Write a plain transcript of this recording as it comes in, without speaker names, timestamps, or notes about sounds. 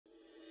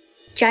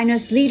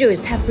China's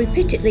leaders have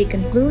repeatedly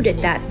concluded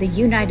that the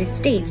United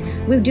States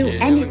will do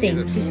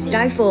anything to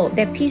stifle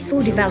their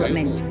peaceful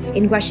development.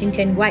 In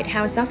Washington, White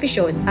House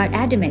officials are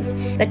adamant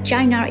that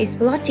China is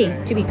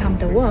plotting to become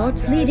the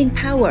world's leading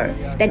power,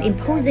 then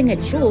imposing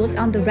its rules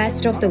on the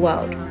rest of the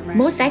world.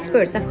 Most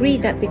experts agree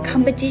that the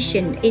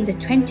competition in the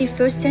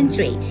 21st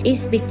century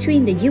is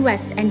between the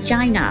US and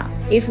China.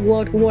 If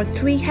World War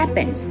III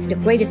happens, the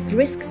greatest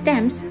risk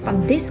stems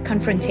from this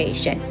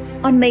confrontation.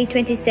 On May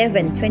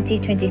 27,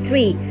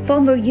 2023,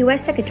 former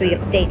U.S. Secretary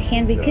of State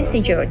Henry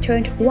Kissinger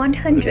turned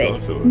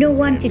 100. No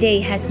one today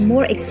has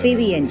more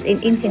experience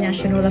in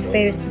international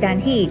affairs than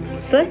he,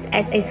 first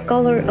as a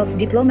scholar of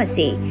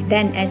diplomacy,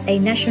 then as a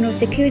national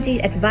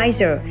security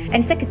advisor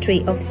and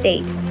Secretary of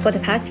State. For the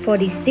past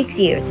 46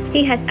 years,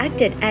 he has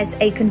acted as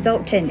a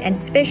consultant and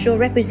special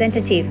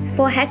representative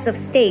for heads of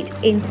state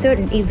in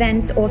certain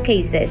events or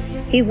cases.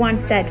 He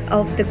once said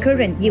of the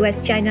current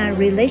U.S.-China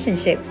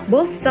relationship,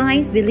 both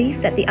sides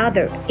believe that the other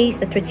is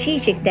a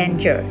strategic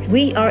danger.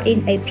 We are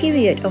in a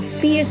period of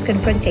fierce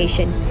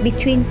confrontation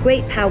between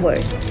great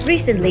powers.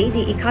 Recently,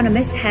 The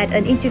Economist had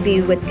an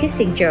interview with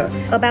Kissinger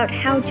about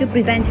how to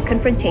prevent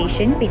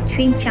confrontation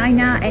between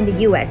China and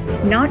the US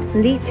not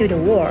lead to the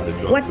war.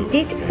 What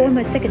did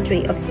former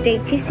Secretary of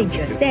State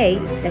Kissinger say?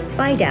 Let's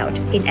find out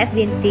in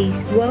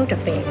FBNC World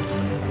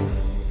Affairs.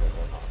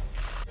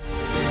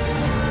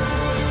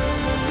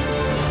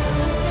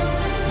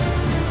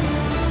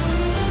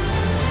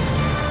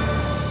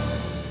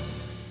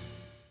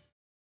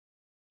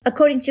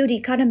 According to The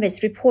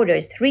Economist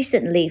reporters,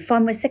 recently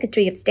former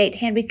Secretary of State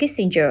Henry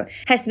Kissinger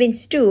has been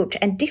stooped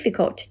and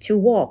difficult to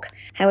walk.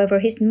 However,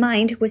 his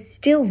mind was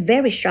still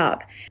very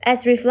sharp,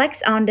 as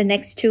reflects on the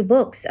next two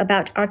books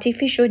about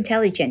artificial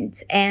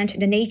intelligence and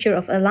the nature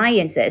of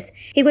alliances.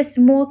 He was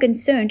more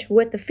concerned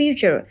with the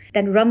future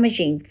than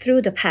rummaging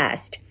through the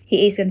past.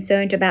 He is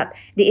concerned about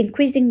the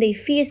increasingly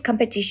fierce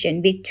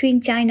competition between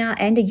China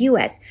and the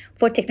US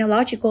for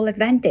technological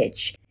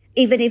advantage.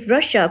 Even if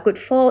Russia could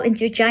fall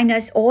into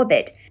China's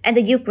orbit and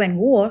the Ukraine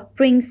war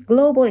brings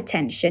global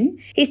attention,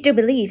 he still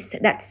believes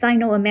that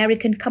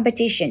Sino-American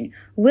competition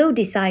will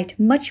decide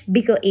much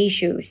bigger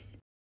issues.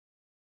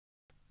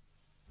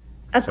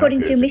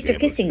 According to Mr.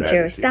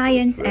 Kissinger,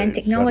 science and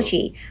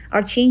technology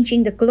are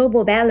changing the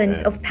global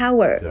balance of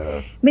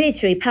power.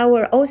 Military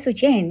power also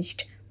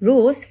changed.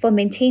 Rules for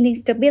maintaining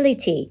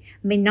stability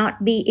may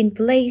not be in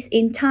place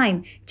in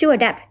time to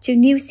adapt to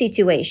new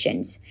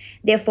situations.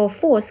 Therefore,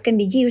 force can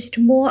be used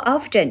more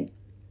often.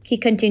 He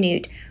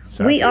continued,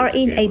 "We are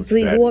in a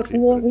pre-World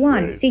War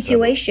I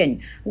situation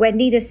where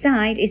neither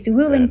side is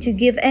willing to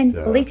give in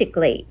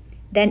politically.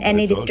 Then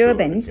any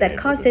disturbance that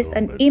causes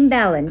an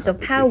imbalance of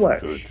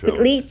power could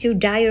lead to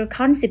dire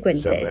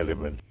consequences."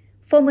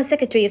 Former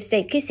Secretary of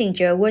State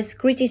Kissinger was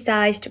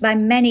criticized by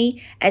many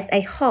as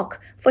a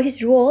hawk for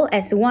his role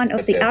as one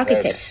of the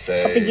architects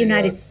of the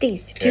United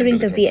States during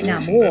the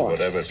Vietnam War.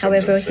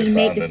 However, he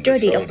made the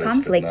study of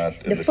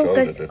conflict the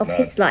focus of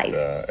his life.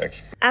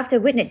 After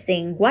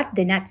witnessing what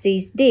the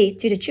Nazis did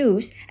to the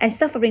Jews and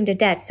suffering the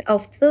deaths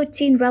of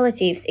 13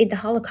 relatives in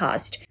the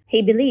Holocaust,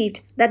 he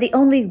believed that the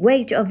only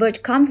way to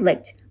avert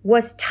conflict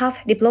was tough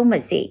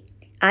diplomacy,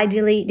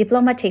 ideally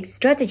diplomatic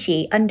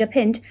strategy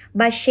underpinned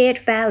by shared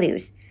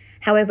values.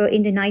 However,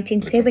 in the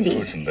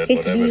 1970s,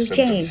 his view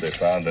changed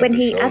when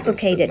he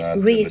advocated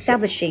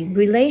re-establishing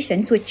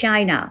relations with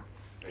China.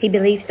 He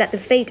believes that the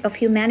fate of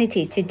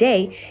humanity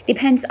today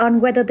depends on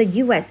whether the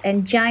US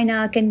and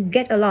China can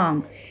get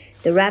along.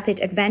 The rapid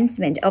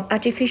advancement of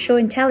artificial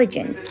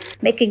intelligence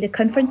making the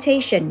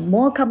confrontation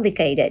more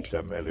complicated.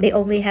 They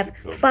only have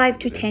 5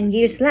 to 10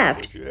 years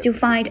left to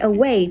find a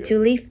way to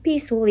live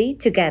peacefully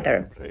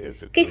together.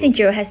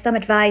 Kissinger has some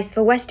advice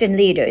for Western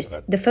leaders.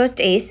 The first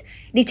is,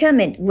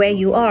 determine where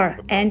you are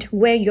and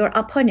where your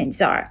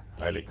opponents are.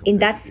 In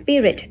that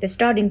spirit, the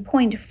starting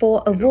point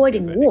for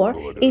avoiding war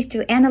is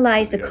to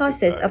analyze the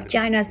causes of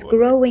China's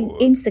growing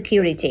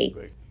insecurity.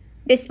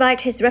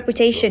 Despite his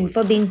reputation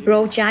for being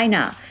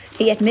pro-China,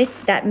 he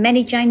admits that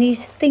many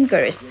Chinese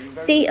thinkers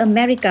see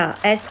America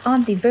as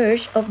on the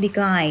verge of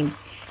decline.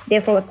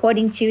 Therefore,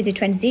 according to the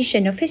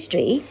transition of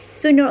history,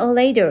 sooner or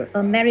later,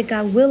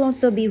 America will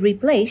also be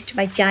replaced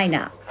by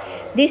China.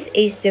 This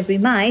is the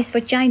premise for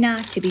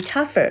China to be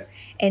tougher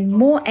and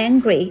more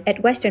angry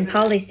at Western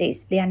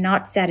policies they are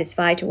not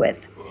satisfied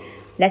with.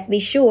 Let's be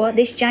sure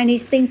this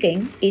Chinese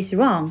thinking is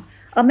wrong.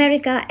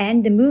 America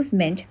and the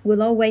movement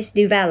will always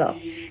develop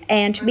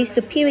and be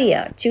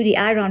superior to the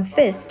iron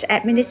fist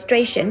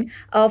administration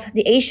of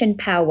the Asian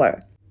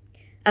power.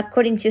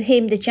 According to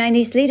him, the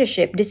Chinese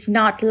leadership does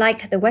not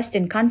like the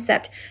Western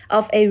concept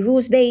of a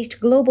rules-based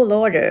global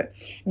order.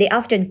 They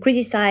often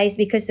criticize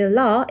because the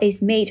law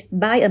is made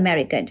by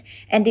Americans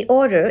and the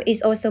order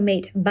is also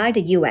made by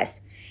the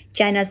US.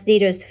 China's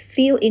leaders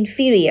feel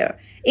inferior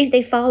if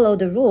they follow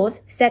the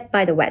rules set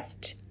by the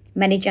West.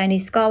 Many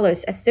Chinese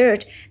scholars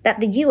assert that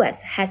the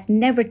US has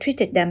never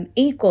treated them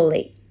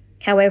equally.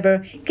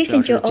 However,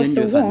 Kissinger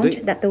also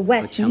warned that the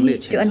West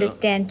needs to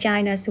understand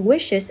China's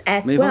wishes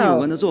as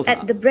well.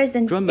 At the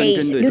present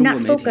stage, do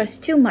not focus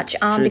too much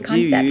on the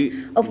concept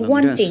of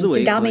wanting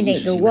to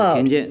dominate the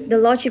world. The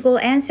logical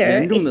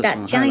answer is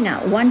that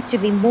China wants to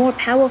be more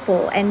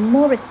powerful and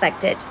more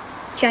respected.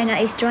 China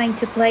is trying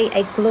to play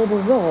a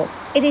global role.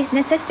 It is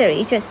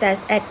necessary to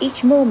assess at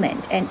each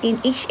moment and in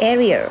each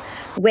area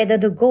whether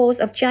the goals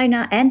of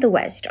China and the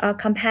West are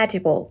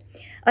compatible.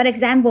 An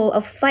example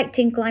of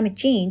fighting climate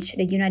change,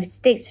 the United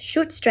States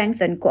should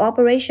strengthen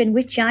cooperation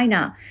with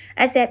China,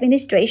 as the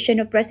administration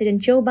of President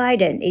Joe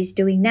Biden is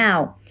doing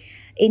now.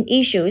 In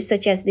issues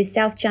such as the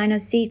South China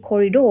Sea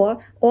corridor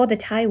or the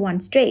Taiwan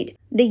Strait,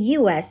 the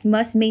U.S.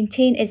 must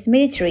maintain its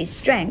military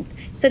strength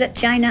so that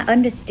China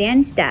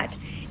understands that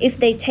if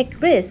they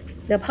take risks,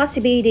 the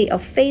possibility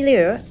of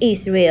failure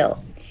is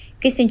real.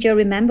 Kissinger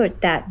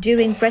remembered that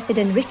during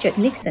President Richard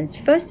Nixon's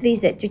first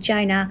visit to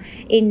China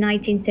in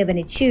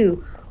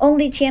 1972,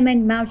 only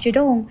Chairman Mao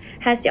Zedong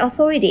has the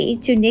authority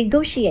to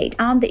negotiate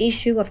on the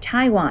issue of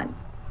Taiwan.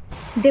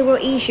 There were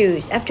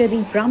issues after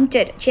being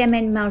prompted.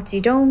 Chairman Mao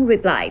Zedong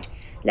replied,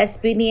 "Let's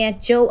Premier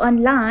Zhou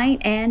online,"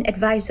 and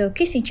advisor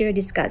Kissinger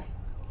discussed.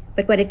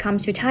 But when it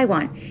comes to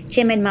Taiwan,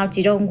 Chairman Mao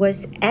Zedong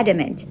was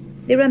adamant.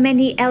 There are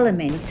many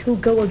elements who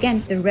go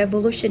against the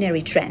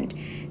revolutionary trend.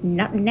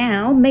 Not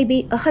now,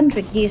 maybe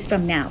 100 years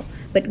from now,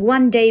 but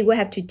one day we'll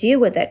have to deal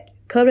with it.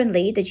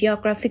 Currently, the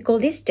geographical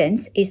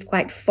distance is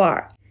quite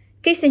far.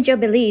 Kissinger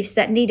believes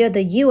that neither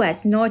the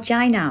US nor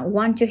China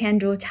want to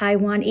handle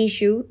Taiwan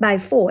issue by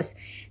force.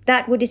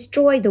 That would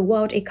destroy the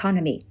world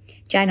economy.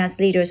 China's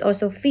leaders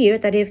also fear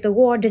that if the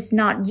war does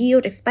not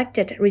yield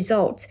expected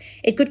results,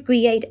 it could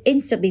create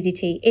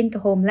instability in the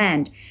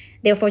homeland.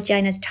 Therefore,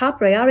 China's top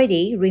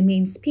priority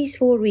remains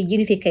peaceful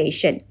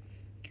reunification.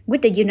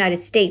 With the United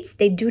States,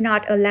 they do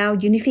not allow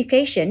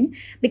unification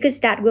because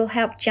that will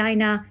help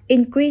China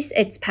increase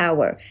its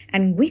power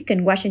and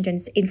weaken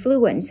Washington's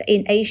influence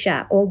in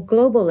Asia or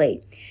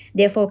globally.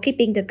 Therefore,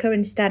 keeping the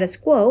current status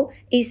quo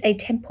is a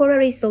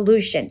temporary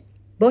solution.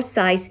 Both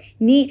sides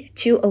need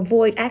to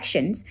avoid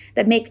actions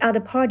that make other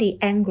party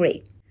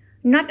angry.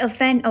 Not a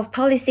fan of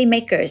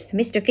policymakers,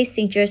 Mr.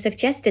 Kissinger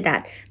suggested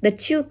that the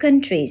two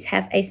countries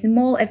have a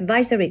small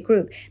advisory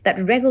group that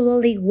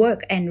regularly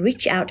work and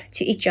reach out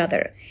to each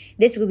other.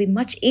 This will be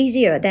much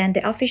easier than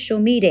the official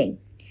meeting.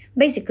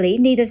 Basically,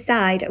 neither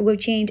side will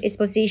change its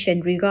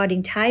position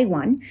regarding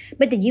Taiwan,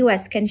 but the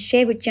U.S. can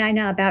share with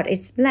China about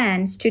its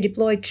plans to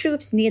deploy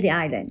troops near the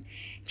island.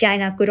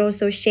 China could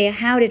also share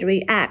how it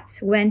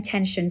reacts when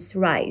tensions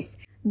rise.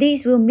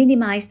 These will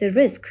minimize the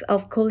risks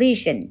of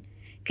collision.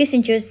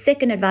 Kissinger's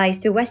second advice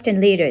to Western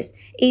leaders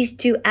is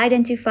to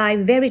identify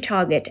very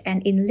target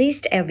and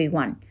enlist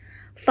everyone.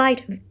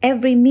 Fight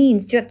every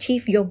means to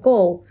achieve your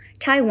goal.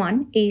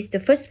 Taiwan is the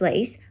first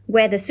place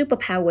where the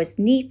superpowers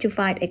need to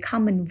find a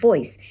common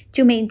voice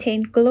to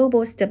maintain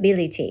global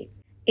stability.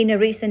 In a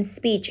recent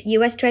speech,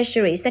 U.S.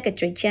 Treasury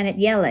Secretary Janet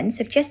Yellen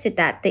suggested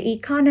that the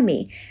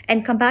economy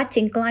and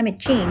combating climate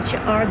change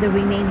are the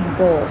remaining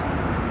goals.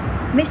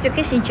 Mr.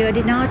 Kissinger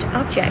did not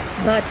object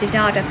but did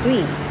not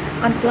agree.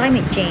 On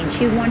climate change,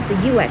 he wants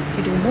the U.S.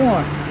 to do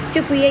more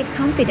to create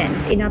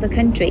confidence in other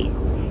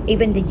countries.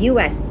 Even the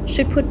U.S.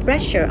 should put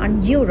pressure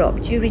on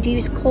Europe to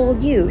reduce coal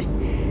use.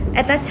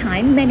 At that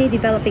time, many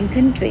developing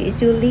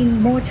countries will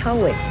lean more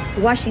towards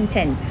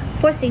Washington,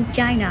 forcing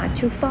China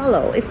to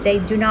follow if they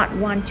do not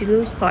want to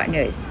lose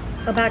partners.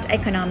 About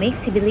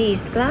economics, he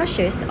believes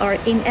clashes are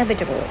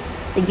inevitable.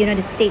 The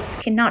United States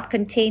cannot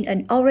contain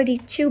an already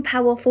too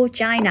powerful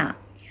China.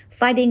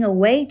 Finding a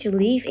way to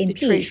live in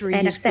peace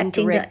and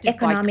accepting the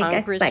economic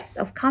aspects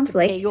of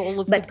conflict,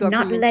 but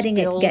not letting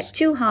it get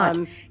too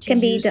hard, can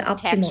be the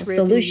optimal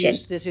solution.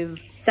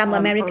 Some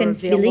Americans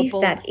believe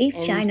that if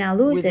China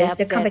loses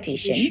the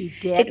competition,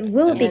 it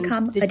will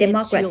become a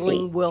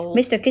democracy.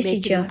 Mr.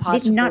 Kissinger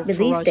did not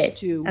believe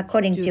this.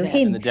 According to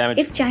him,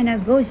 if China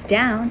goes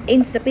down,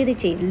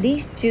 instability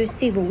leads to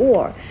civil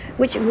war,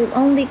 which will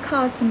only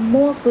cause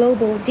more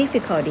global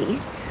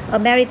difficulties.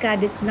 America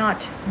does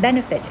not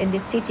benefit in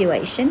this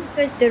situation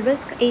because the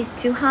risk is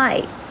too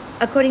high.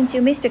 According to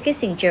Mr.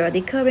 Kissinger,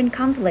 the current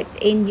conflict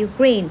in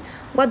Ukraine,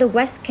 while the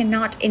West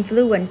cannot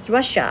influence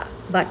Russia,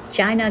 but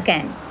China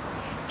can.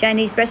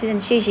 Chinese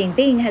President Xi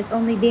Jinping has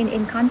only been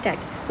in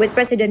contact with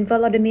President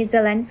Volodymyr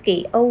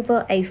Zelensky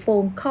over a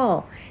phone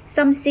call.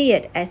 Some see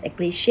it as a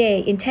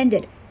cliché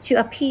intended to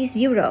appease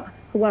Europe,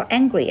 who are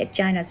angry at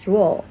China's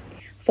role.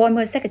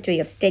 Former Secretary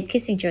of State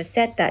Kissinger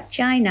said that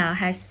China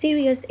has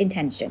serious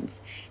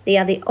intentions. They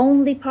are the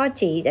only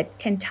party that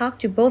can talk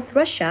to both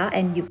Russia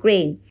and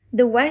Ukraine.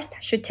 The West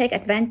should take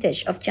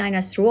advantage of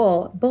China's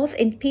role both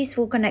in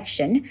peaceful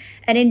connection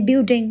and in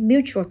building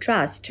mutual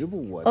trust.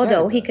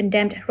 Although he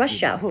condemned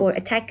Russia for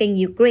attacking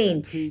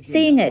Ukraine,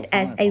 seeing it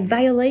as a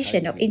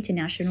violation of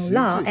international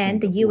law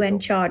and the UN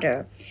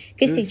Charter.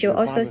 Kissinger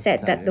also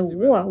said that the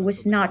war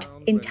was not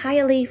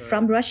entirely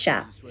from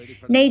Russia.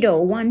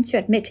 NATO wants to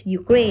admit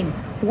Ukraine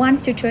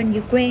wants to turn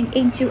Ukraine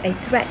into a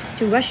threat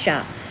to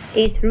Russia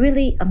is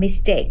really a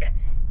mistake.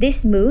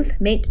 This move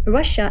made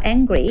Russia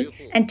angry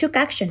and took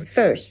action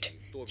first.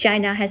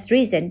 China has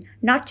reason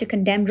not to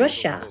condemn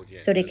Russia,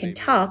 so they can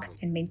talk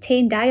and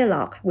maintain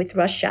dialogue with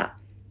Russia.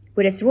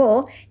 With its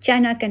role,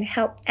 China can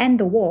help end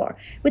the war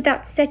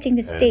without setting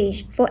the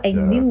stage for a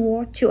new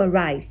war to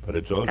arise.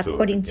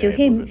 According to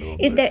him,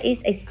 if there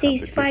is a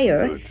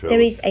ceasefire, there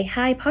is a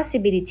high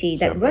possibility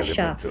that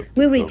Russia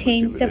will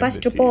retain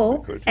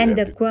Sevastopol and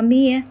the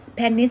Crimea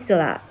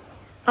Peninsula.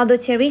 Other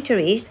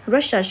territories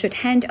Russia should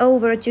hand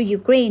over to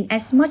Ukraine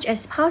as much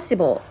as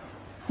possible.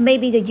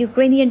 Maybe the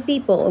Ukrainian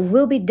people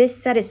will be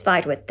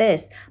dissatisfied with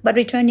this, but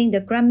returning the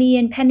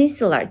Crimean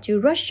Peninsula to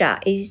Russia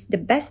is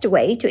the best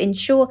way to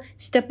ensure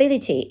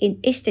stability in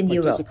Eastern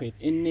Europe.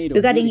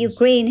 Regarding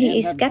Ukraine, he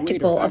is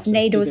skeptical of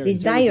NATO's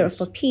desire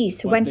for peace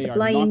when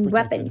supplying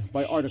weapons.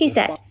 He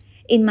said,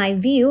 "In my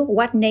view,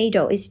 what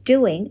NATO is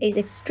doing is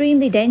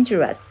extremely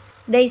dangerous.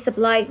 They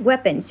supply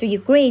weapons to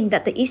Ukraine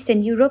that the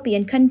Eastern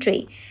European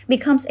country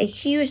becomes a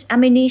huge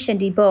ammunition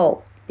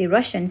depot. The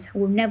Russians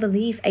will never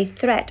leave a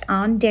threat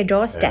on their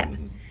doorstep."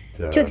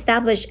 To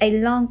establish a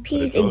long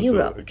peace in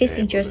Europe,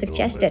 Kissinger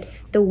suggested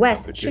the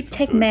West should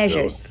take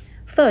measures.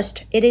 First,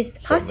 it is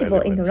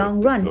possible in the long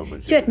run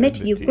to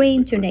admit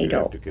Ukraine to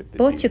NATO,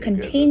 both to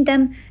contain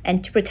them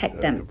and to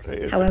protect them.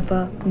 However,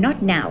 not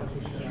now.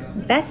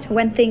 Best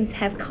when things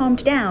have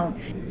calmed down.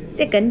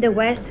 Second, the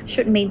West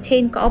should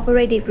maintain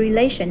cooperative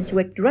relations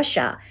with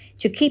Russia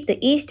to keep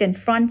the Eastern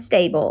Front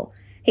stable.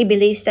 He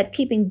believes that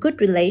keeping good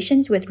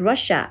relations with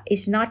Russia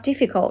is not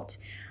difficult.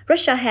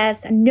 Russia has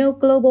no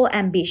global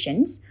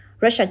ambitions.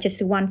 Russia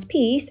just wants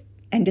peace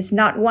and does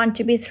not want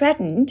to be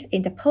threatened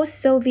in the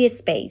post-Soviet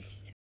space.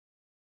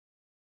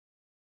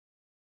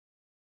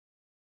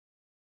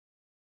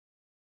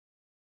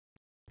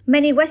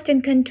 Many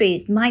Western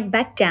countries might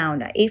back down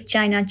if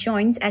China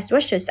joins as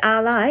Russia's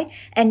ally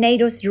and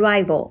NATO's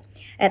rival.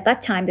 At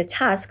that time, the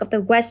task of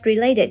the West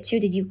related to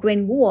the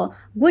Ukraine war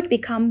would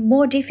become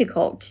more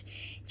difficult.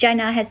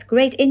 China has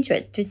great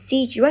interest to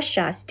see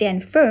Russia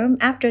stand firm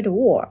after the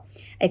war.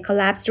 A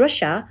collapsed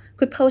Russia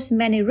could pose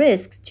many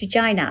risks to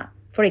China.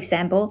 For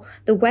example,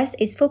 the West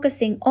is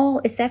focusing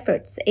all its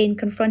efforts in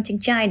confronting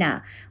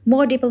China.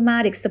 More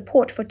diplomatic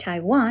support for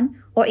Taiwan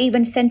or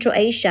even Central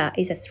Asia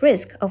is at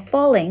risk of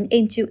falling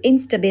into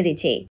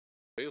instability.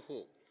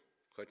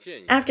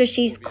 After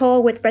Xi's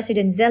call with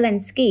President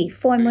Zelensky,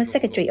 former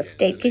Secretary of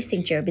State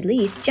Kissinger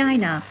believes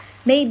China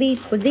may be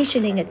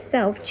positioning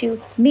itself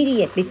to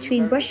mediate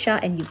between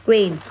Russia and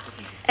Ukraine.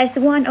 As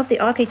one of the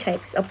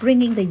architects of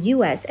bringing the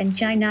US and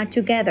China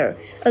together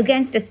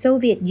against the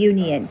Soviet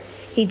Union,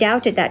 he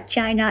doubted that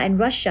China and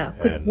Russia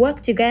could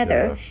work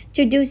together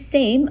to do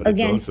same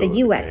against the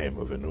US.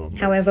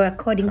 However,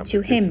 according to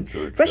him,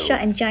 Russia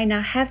and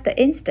China have the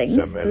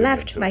instincts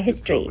left by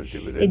history.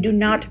 They do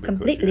not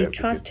completely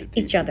trust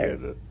each other.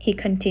 He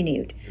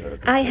continued,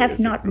 "I have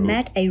not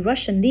met a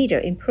Russian leader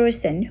in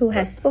person who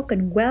has spoken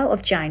well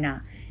of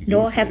China,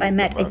 nor have I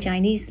met a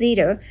Chinese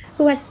leader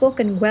who has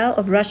spoken well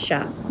of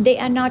Russia. They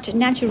are not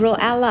natural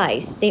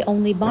allies. They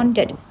only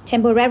bonded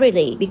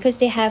temporarily because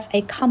they have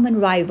a common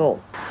rival."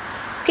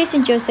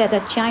 Kissinger said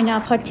that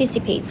China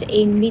participates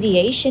in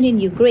mediation in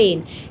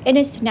Ukraine in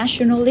its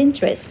national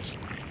interests.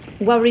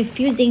 While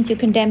refusing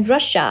to condemn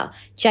Russia,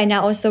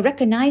 China also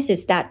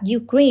recognizes that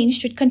Ukraine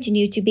should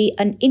continue to be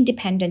an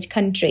independent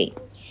country.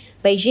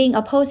 Beijing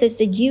opposes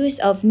the use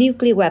of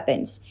nuclear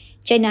weapons.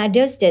 China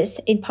does this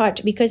in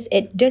part because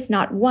it does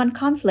not want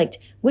conflict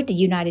with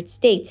the United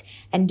States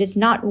and does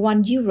not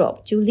want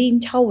Europe to lean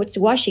towards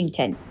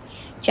Washington.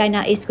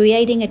 China is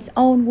creating its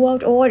own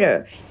world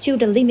order to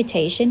the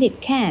limitation it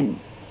can.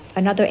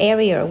 Another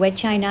area where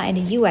China and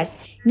the US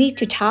need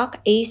to talk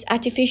is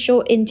artificial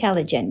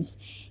intelligence.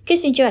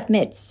 Kissinger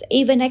admits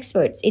even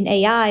experts in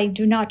AI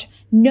do not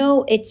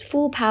know its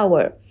full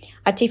power.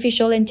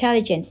 Artificial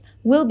intelligence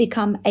will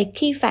become a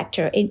key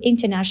factor in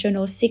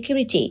international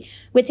security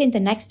within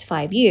the next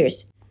 5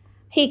 years.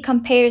 He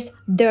compares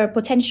the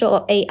potential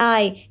of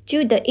AI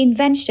to the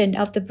invention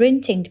of the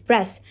printing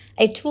press,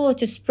 a tool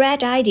to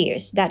spread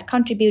ideas that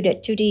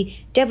contributed to the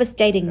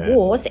devastating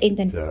wars in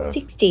the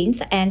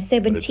 16th and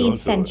 17th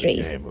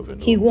centuries.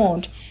 He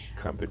warned,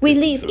 "We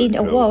live in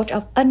a world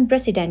of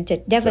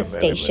unprecedented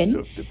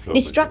devastation,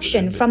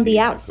 destruction from the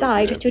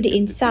outside to the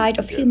inside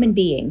of human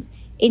beings.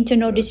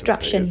 Internal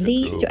destruction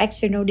leads to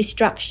external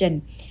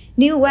destruction.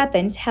 New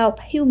weapons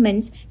help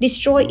humans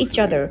destroy each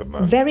other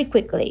very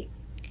quickly.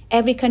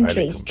 Every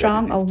country,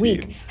 strong or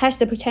weak, has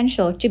the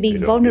potential to be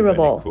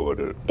vulnerable.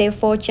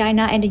 Therefore,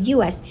 China and the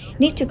US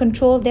need to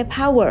control their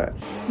power.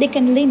 They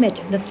can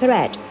limit the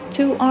threat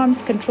through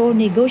arms control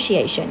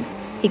negotiations."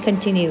 He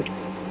continued,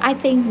 "I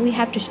think we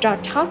have to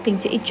start talking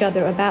to each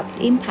other about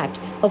the impact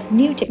of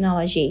new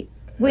technology.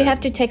 We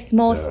have to take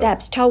small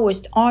steps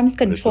towards arms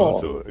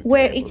control,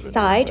 where each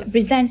side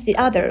presents the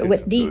other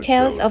with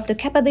details of the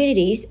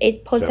capabilities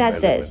it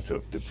possesses.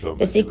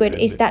 The secret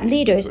is that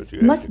leaders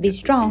must be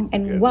strong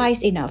and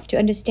wise enough to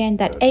understand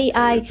that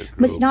AI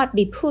must not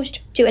be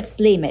pushed to its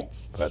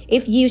limits.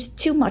 If used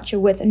too much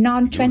with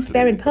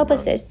non-transparent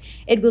purposes,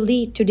 it will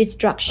lead to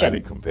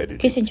destruction.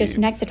 Kissinger's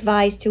next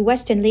advice to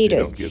Western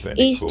leaders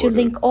is to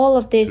link all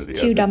of this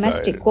to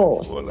domestic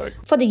goals.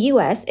 For the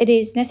US, it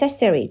is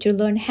necessary to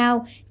learn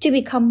how to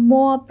become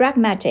more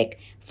pragmatic,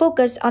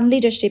 focus on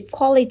leadership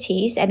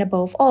qualities, and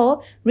above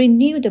all,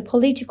 renew the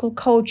political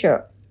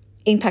culture.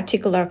 In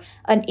particular,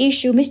 an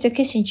issue Mr.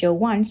 Kissinger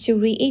wants to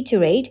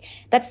reiterate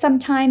that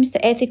sometimes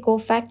the ethical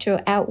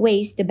factor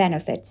outweighs the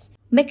benefits,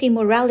 making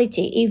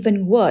morality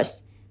even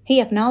worse.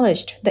 He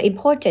acknowledged the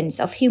importance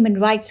of human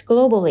rights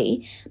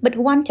globally, but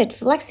wanted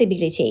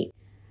flexibility.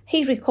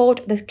 He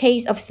recalled the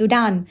case of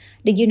Sudan.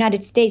 The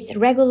United States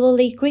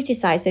regularly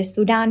criticizes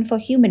Sudan for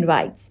human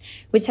rights,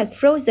 which has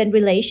frozen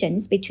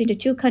relations between the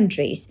two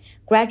countries,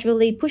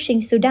 gradually pushing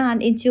Sudan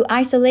into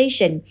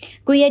isolation,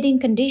 creating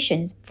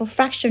conditions for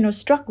fractional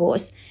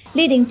struggles,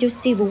 leading to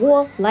civil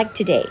war like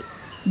today.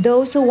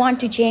 Those who want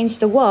to change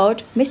the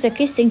world, Mr.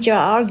 Kissinger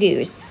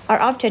argues,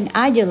 are often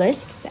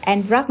idealists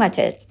and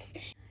pragmatists.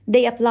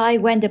 They apply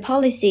when the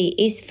policy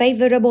is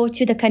favorable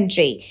to the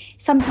country,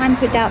 sometimes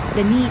without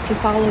the need to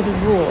follow the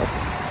rules.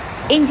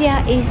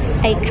 India is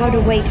a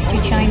counterweight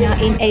to China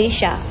in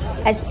Asia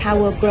as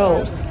power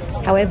grows.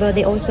 However,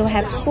 they also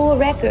have poor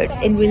records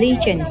in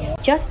religion,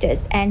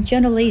 justice, and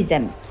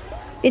journalism.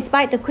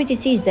 Despite the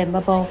criticism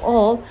above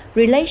all,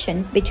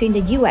 relations between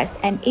the US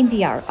and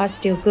India are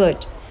still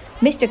good.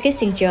 Mr.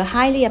 Kissinger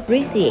highly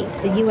appreciates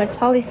the U.S.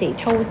 policy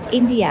towards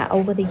India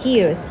over the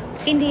years.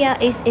 India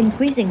is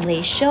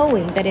increasingly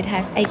showing that it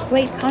has a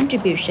great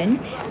contribution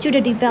to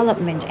the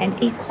development and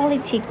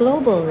equality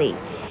globally.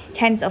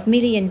 Tens of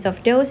millions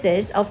of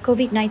doses of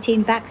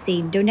COVID-19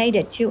 vaccine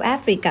donated to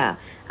Africa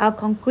are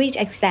concrete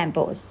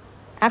examples.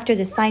 After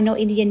the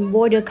Sino-Indian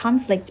border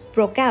conflict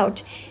broke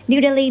out, New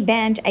Delhi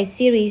banned a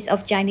series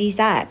of Chinese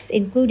apps,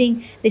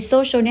 including the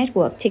social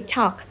network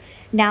TikTok.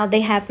 Now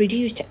they have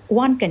reduced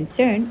one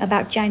concern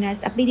about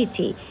China's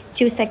ability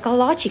to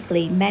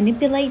psychologically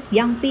manipulate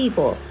young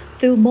people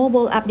through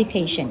mobile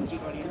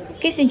applications.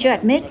 Kissinger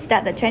admits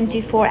that the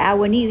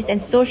 24-hour news and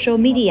social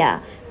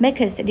media make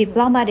his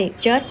diplomatic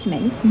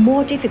judgments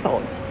more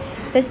difficult.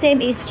 The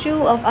same is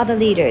true of other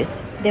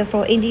leaders.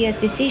 Therefore, India's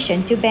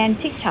decision to ban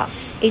TikTok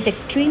is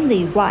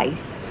extremely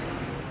wise.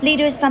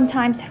 Leaders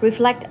sometimes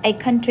reflect a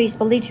country's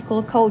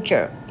political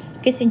culture.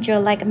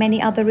 Kissinger, like many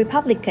other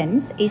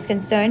Republicans, is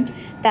concerned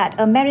that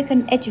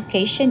American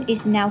education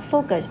is now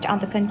focused on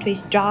the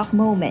country's dark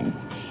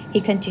moments.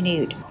 He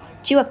continued,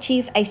 "To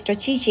achieve a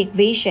strategic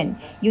vision,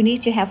 you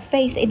need to have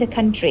faith in the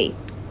country.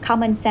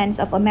 Common sense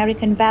of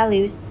American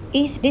values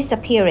is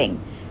disappearing.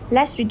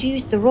 Let's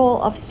reduce the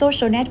role of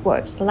social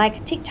networks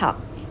like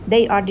TikTok.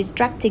 They are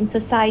distracting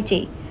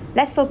society.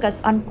 Let's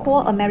focus on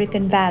core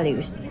American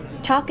values."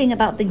 Talking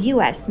about the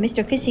U.S.,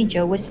 Mr.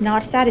 Kissinger was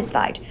not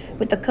satisfied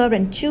with the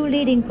current two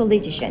leading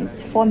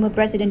politicians, former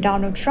President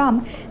Donald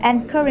Trump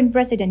and current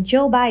President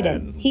Joe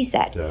Biden. He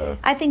said,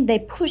 "I think they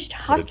pushed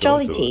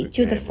hostility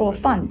to the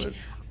forefront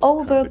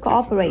over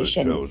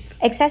cooperation.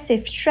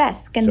 Excessive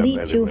stress can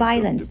lead to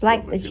violence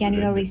like the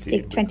January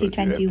 6,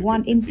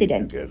 2021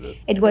 incident.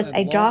 It was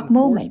a dark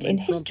moment in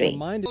history.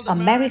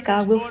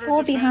 America will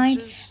fall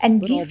behind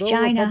and give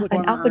China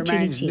an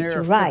opportunity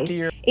to rise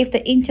if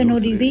the internal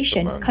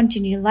divisions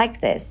continue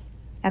like this."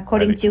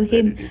 According to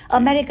him,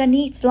 America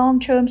needs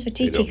long-term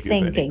strategic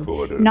thinking,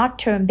 not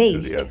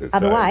term-based.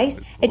 Otherwise,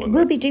 it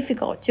will be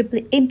difficult to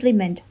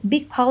implement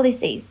big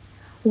policies.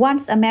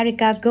 Once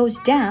America goes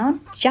down,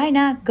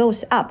 China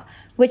goes up,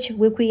 which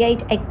will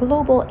create a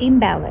global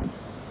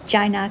imbalance.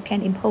 China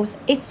can impose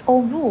its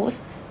own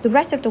rules. The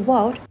rest of the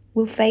world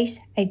will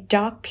face a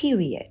dark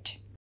period.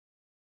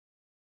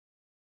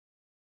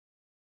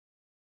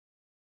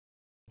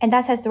 And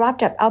that has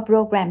wrapped up our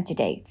program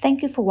today.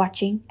 Thank you for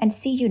watching and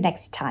see you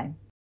next time.